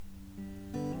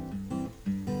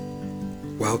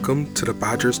Welcome to the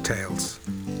Badger's Tales.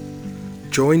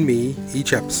 Join me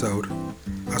each episode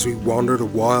as we wander the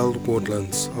wild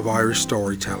woodlands of Irish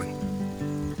storytelling,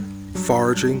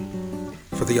 foraging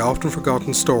for the often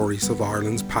forgotten stories of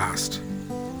Ireland's past.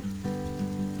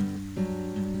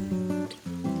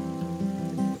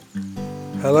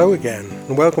 Hello again,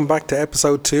 and welcome back to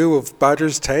episode 2 of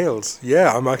Badger's Tales.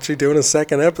 Yeah, I'm actually doing a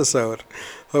second episode.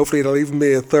 Hopefully it'll even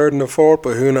be a third and a fourth,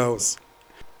 but who knows.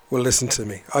 Well, listen to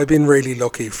me. I've been really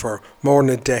lucky for more than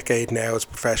a decade now as a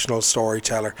professional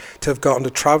storyteller to have gotten to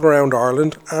travel around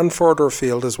Ireland and further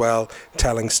afield as well,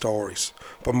 telling stories.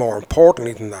 But more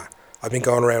importantly than that, I've been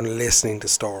going around listening to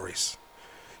stories.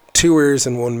 2 ears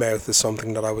and 1 mouth is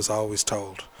something that I was always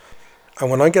told.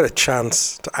 And when I get a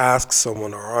chance to ask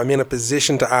someone, or I'm in a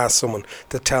position to ask someone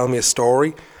to tell me a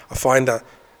story, I find that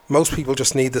most people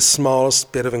just need the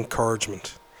smallest bit of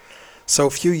encouragement. So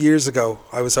a few years ago,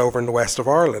 I was over in the west of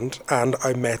Ireland and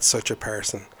I met such a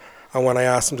person. And when I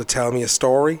asked him to tell me a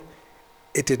story,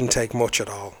 it didn't take much at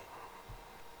all.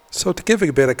 So to give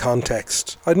a bit of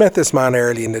context, I'd met this man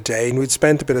early in the day and we'd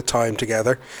spent a bit of time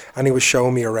together and he was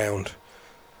showing me around.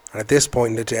 And at this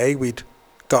point in the day, we'd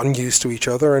gotten used to each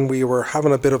other and we were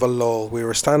having a bit of a lull. We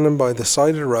were standing by the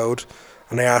side of the road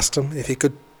and I asked him if he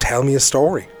could tell me a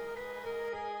story.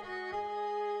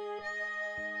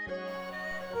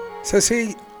 Says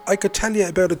he, I could tell you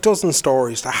about a dozen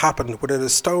stories that happened within a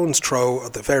stone's throw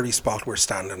of the very spot we're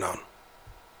standing on.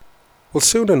 Well,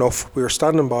 soon enough, we were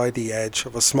standing by the edge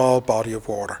of a small body of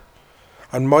water.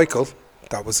 And Michael,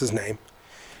 that was his name,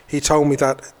 he told me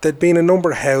that there'd been a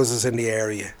number of houses in the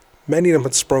area. Many of them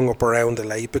had sprung up around the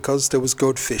lake because there was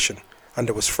good fishing and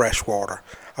there was fresh water.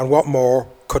 And what more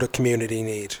could a community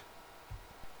need?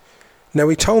 Now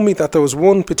he told me that there was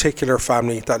one particular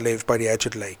family that lived by the edge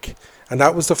of the lake, and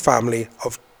that was the family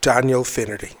of Daniel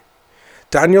Finnerty.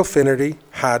 Daniel Finnerty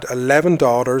had 11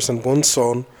 daughters and 1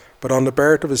 son, but on the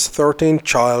birth of his 13th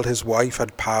child his wife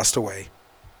had passed away.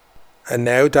 And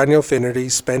now Daniel Finnerty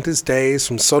spent his days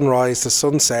from sunrise to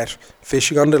sunset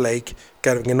fishing on the lake,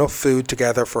 getting enough food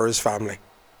together for his family.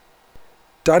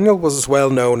 Daniel was as well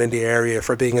known in the area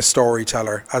for being a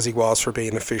storyteller as he was for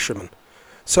being a fisherman.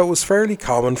 So it was fairly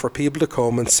common for people to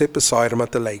come and sit beside him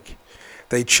at the lake.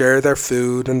 They'd share their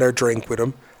food and their drink with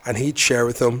him, and he'd share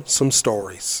with them some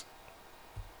stories.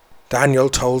 Daniel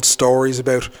told stories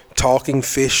about talking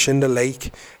fish in the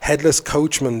lake, headless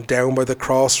coachmen down by the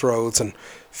crossroads, and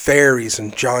fairies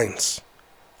and giants.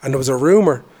 And there was a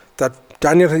rumour that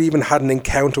Daniel had even had an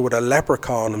encounter with a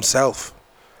leprechaun himself.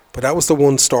 But that was the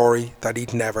one story that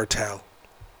he'd never tell.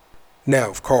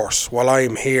 Now, of course, while I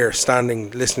am here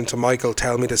standing listening to Michael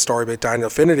tell me the story about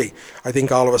Daniel Finnerty, I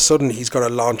think all of a sudden he's going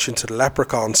to launch into the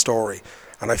leprechaun story,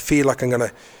 and I feel like I'm going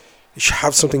to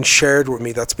have something shared with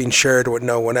me that's been shared with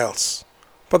no one else.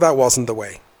 But that wasn't the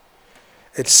way.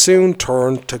 It soon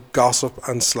turned to gossip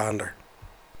and slander.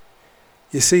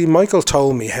 You see, Michael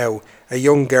told me how a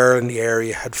young girl in the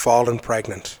area had fallen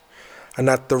pregnant, and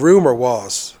that the rumour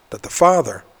was that the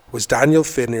father was Daniel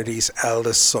Finnerty's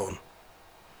eldest son.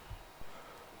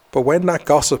 But when that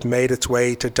gossip made its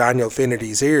way to Daniel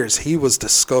Finnerty's ears, he was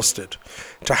disgusted.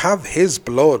 To have his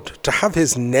blood, to have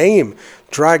his name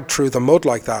dragged through the mud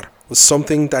like that was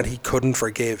something that he couldn't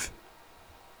forgive.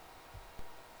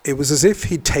 It was as if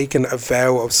he'd taken a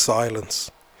vow of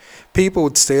silence. People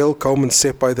would still come and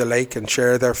sit by the lake and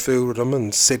share their food with him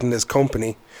and sit in his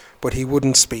company, but he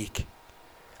wouldn't speak.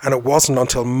 And it wasn't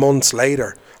until months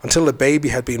later, until the baby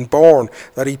had been born,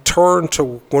 that he turned to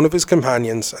one of his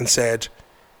companions and said,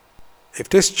 "If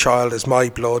this child is my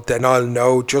blood, then I'll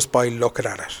know just by looking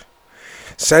at it.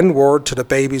 Send word to the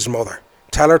baby's mother.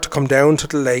 Tell her to come down to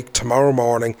the lake tomorrow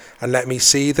morning and let me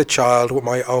see the child with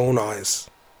my own eyes."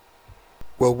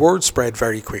 Well, word spread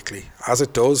very quickly, as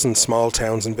it does in small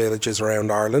towns and villages around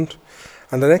Ireland,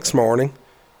 and the next morning,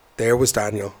 there was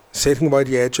Daniel, sitting by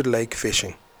the edge of the lake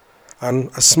fishing,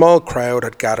 and a small crowd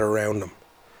had gathered around him,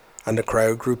 and the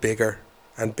crowd grew bigger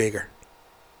and bigger.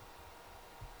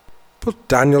 But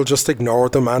Daniel just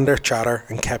ignored them and their chatter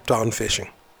and kept on fishing.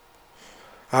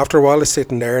 After a while of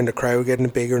sitting there and the crowd getting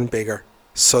bigger and bigger,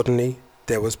 suddenly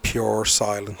there was pure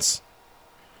silence.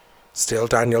 Still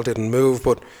Daniel didn't move,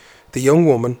 but the young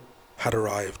woman had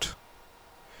arrived.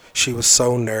 She was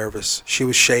so nervous, she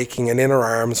was shaking, and in her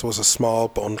arms was a small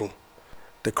bundle.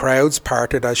 The crowds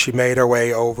parted as she made her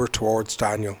way over towards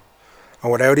Daniel,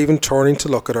 and without even turning to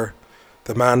look at her,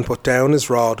 the man put down his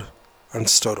rod and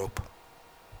stood up.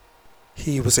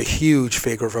 He was a huge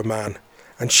figure of a man,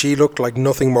 and she looked like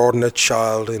nothing more than a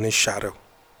child in his shadow.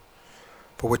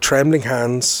 But with trembling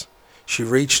hands, she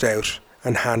reached out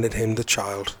and handed him the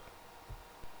child.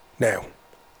 Now,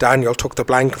 Daniel took the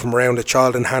blanket from around the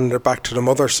child and handed it back to the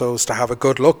mother so as to have a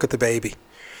good look at the baby.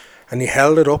 And he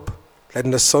held it up,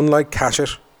 letting the sunlight catch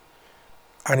it,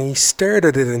 and he stared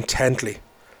at it intently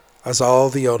as all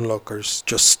the onlookers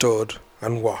just stood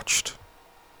and watched.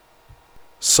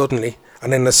 Suddenly,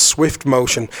 and in a swift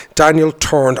motion, Daniel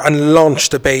turned and launched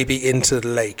the baby into the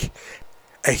lake.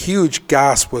 A huge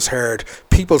gasp was heard.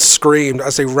 People screamed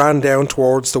as they ran down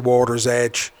towards the water's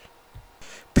edge.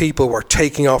 People were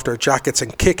taking off their jackets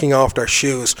and kicking off their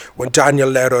shoes when Daniel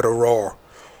let out a roar.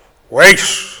 "Wait,"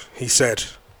 he said.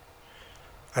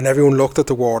 And everyone looked at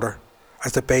the water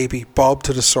as the baby bobbed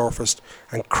to the surface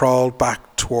and crawled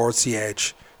back towards the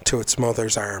edge to its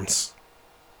mother's arms.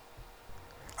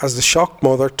 As the shocked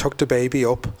mother took the baby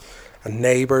up and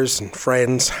neighbours and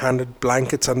friends handed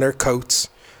blankets and their coats,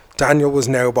 Daniel was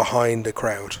now behind the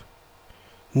crowd.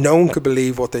 No one could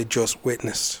believe what they'd just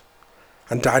witnessed,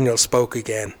 and Daniel spoke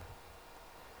again.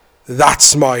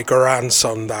 "That's my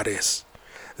grandson, that is.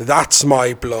 That's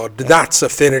my blood, that's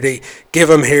affinity. Give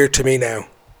him here to me now."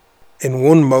 In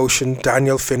one motion,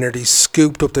 Daniel Finnerty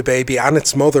scooped up the baby and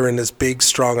its mother in his big,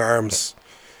 strong arms.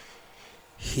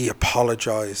 He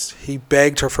apologised. He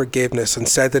begged her forgiveness and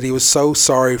said that he was so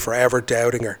sorry for ever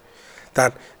doubting her,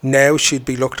 that now she'd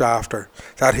be looked after,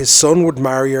 that his son would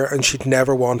marry her and she'd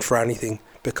never want for anything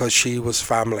because she was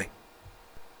family.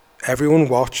 Everyone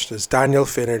watched as Daniel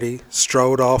Finnerty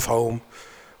strode off home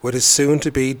with his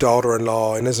soon-to-be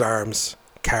daughter-in-law in his arms,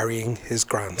 carrying his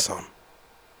grandson.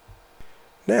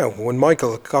 Now, when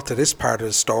Michael got to this part of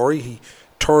the story, he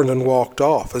turned and walked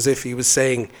off as if he was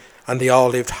saying, "And they all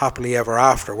lived happily ever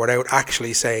after," without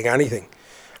actually saying anything.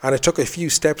 And it took a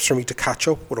few steps for me to catch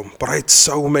up with him, but I had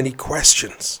so many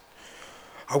questions.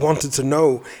 I wanted to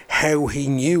know how he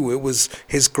knew it was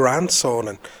his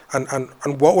grandson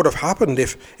and what would have happened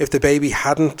if the baby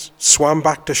hadn't swam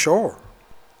back to shore.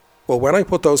 Well, when I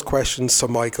put those questions to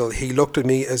Michael, he looked at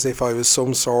me as if I was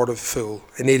some sort of fool,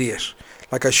 an idiot,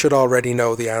 like I should already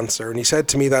know the answer. And he said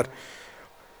to me that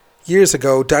years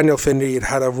ago, Daniel Finnerty had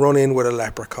had a run-in with a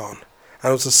leprechaun,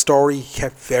 and it was a story he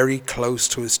kept very close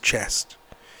to his chest.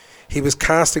 He was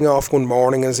casting off one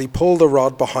morning, and as he pulled the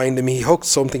rod behind him, he hooked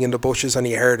something in the bushes and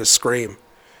he heard a scream.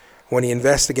 When he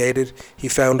investigated, he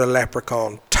found a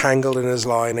leprechaun tangled in his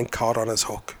line and caught on his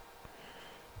hook.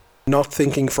 Not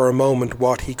thinking for a moment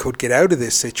what he could get out of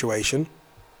this situation,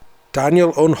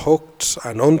 Daniel unhooked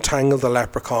and untangled the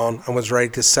leprechaun and was ready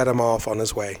to set him off on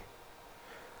his way.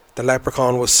 The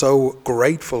leprechaun was so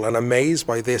grateful and amazed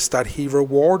by this that he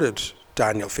rewarded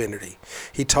Daniel Finnerty.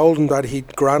 He told him that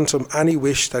he'd grant him any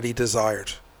wish that he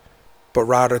desired. But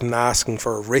rather than asking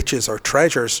for riches or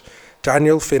treasures,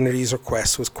 Daniel Finnerty's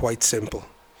request was quite simple.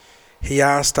 He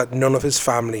asked that none of his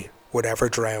family would ever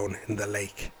drown in the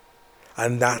lake.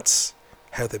 And that's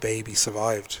how the baby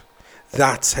survived.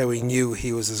 That's how he knew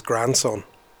he was his grandson.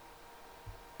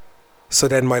 So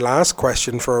then my last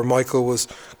question for Michael was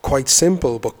quite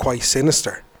simple but quite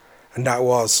sinister. And that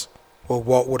was, well,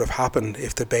 what would have happened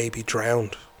if the baby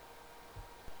drowned?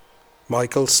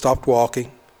 Michael stopped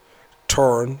walking,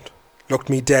 turned, looked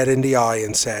me dead in the eye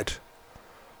and said,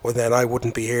 "Well, then I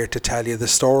wouldn't be here to tell you the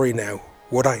story now,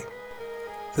 would I?"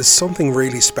 There's something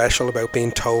really special about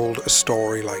being told a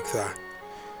story like that.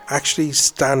 Actually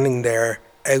standing there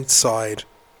outside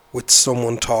with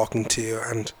someone talking to you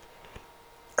and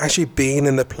actually being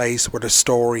in the place where the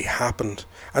story happened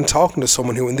and talking to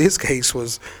someone who in this case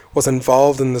was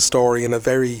involved in the story in a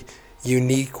very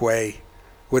unique way,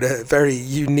 with a very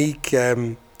unique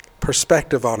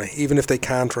perspective on it, even if they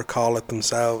can't recall it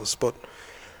themselves. But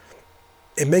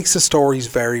it makes the stories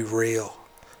very real.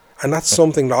 And that's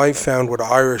something that I've found with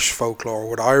Irish folklore,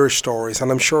 with Irish stories,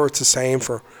 and I'm sure it's the same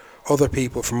for other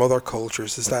people from other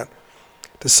cultures, is that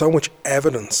there's so much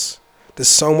evidence, there's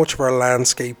so much of our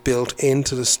landscape built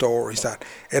into the stories that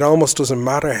it almost doesn't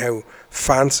matter how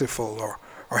fanciful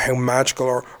or how magical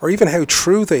or even how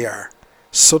true they are.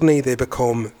 Suddenly they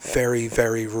become very,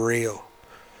 very real.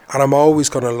 And I'm always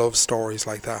going to love stories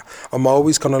like that. I'm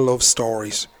always going to love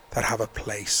stories that have a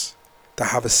place, that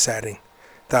have a setting,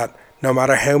 that no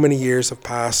matter how many years have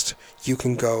passed, you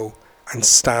can go and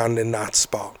stand in that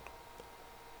spot.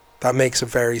 That makes a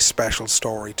very special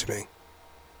story to me.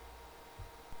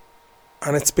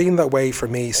 And it's been that way for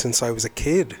me since I was a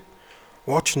kid.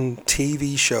 Watching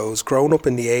TV shows, growing up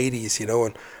in the 80s,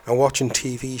 and watching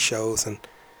TV shows and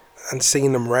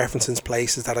seeing them referencing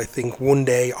places that I think one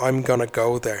day I'm going to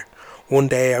go there. One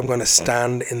day I'm going to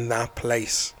stand in that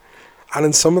place. And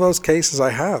in some of those cases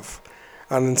I have.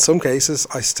 And in some cases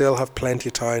I still have plenty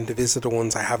of time to visit the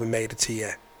ones I haven't made it to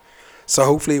yet. So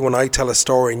hopefully when I tell a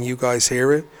story and you guys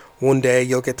hear it, one day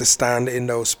you'll get to stand in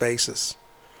those spaces.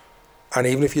 And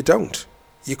even if you don't,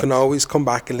 you can always come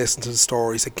back and listen to the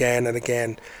stories again and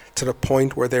again to the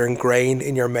point where they're ingrained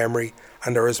in your memory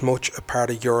and are as much a part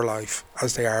of your life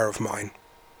as they are of mine.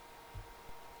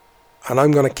 And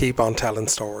I'm going to keep on telling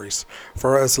stories.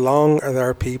 For as long as there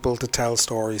are people to tell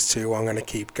stories to, I'm going to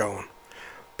keep going.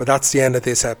 But that's the end of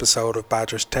this episode of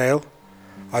Badger's Tale.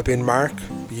 I've been Mark,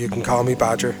 but you can call me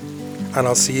Badger, and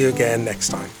I'll see you again next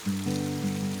time.